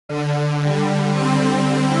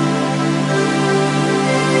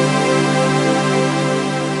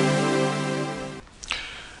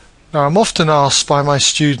Now, I'm often asked by my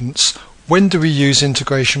students, when do we use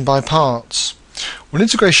integration by parts? Well,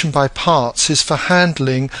 integration by parts is for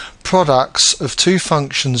handling products of two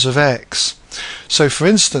functions of x. So for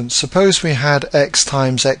instance, suppose we had x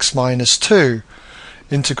times x minus 2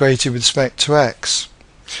 integrated with respect to x.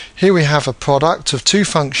 Here we have a product of two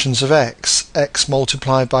functions of x, x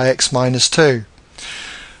multiplied by x minus 2.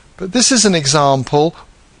 But this is an example,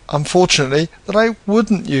 unfortunately, that I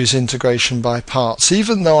wouldn't use integration by parts,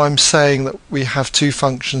 even though I'm saying that we have two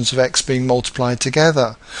functions of x being multiplied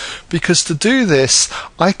together. Because to do this,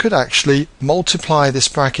 I could actually multiply this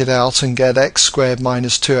bracket out and get x squared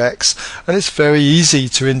minus 2x, and it's very easy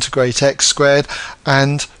to integrate x squared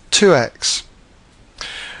and 2x.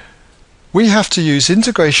 We have to use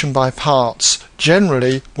integration by parts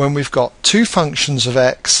generally when we've got two functions of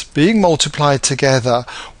x being multiplied together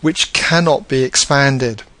which cannot be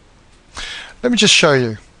expanded. Let me just show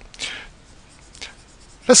you.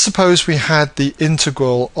 Let's suppose we had the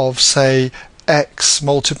integral of, say, x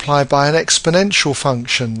multiplied by an exponential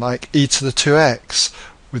function like e to the 2x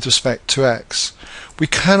with respect to x. We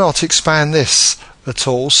cannot expand this at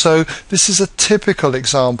all, so this is a typical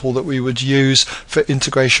example that we would use for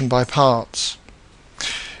integration by parts.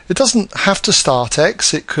 It doesn't have to start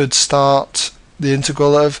x, it could start the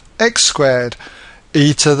integral of x squared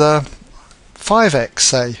e to the 5x,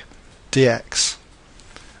 say, dx.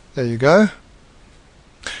 There you go.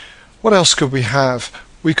 What else could we have?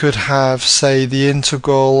 We could have, say, the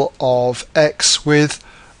integral of x with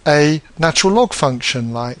a natural log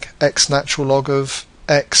function like x natural log of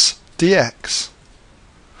x dx.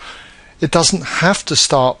 It doesn't have to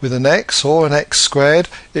start with an x or an x squared.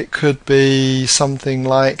 It could be something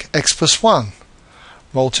like x plus 1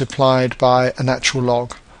 multiplied by a natural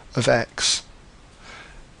log of x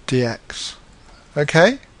dx.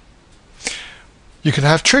 Okay? You can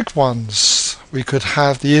have trig ones. We could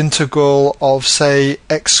have the integral of, say,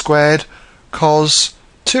 x squared cos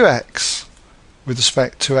 2x with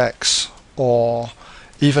respect to x, or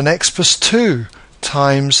even x plus 2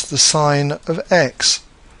 times the sine of x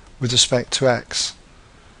with respect to x.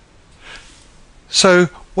 So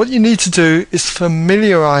what you need to do is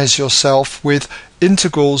familiarize yourself with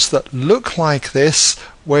integrals that look like this,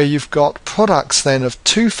 where you've got products then of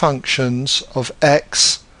two functions of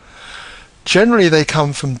x. Generally they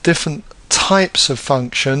come from different types of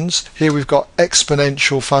functions. Here we've got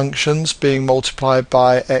exponential functions being multiplied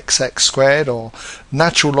by x squared, or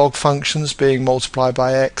natural log functions being multiplied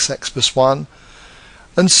by x plus 1,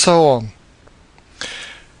 and so on.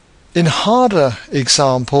 In harder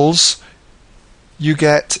examples, you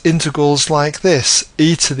get integrals like this,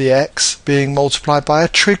 e to the x being multiplied by a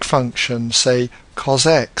trig function, say cos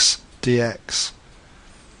x dx.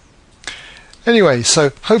 Anyway,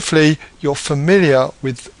 so hopefully you're familiar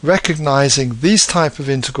with recognizing these type of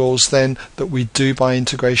integrals then that we do by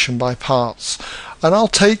integration by parts. And I'll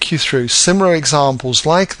take you through similar examples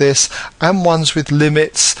like this and ones with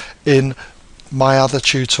limits in my other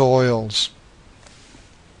tutorials.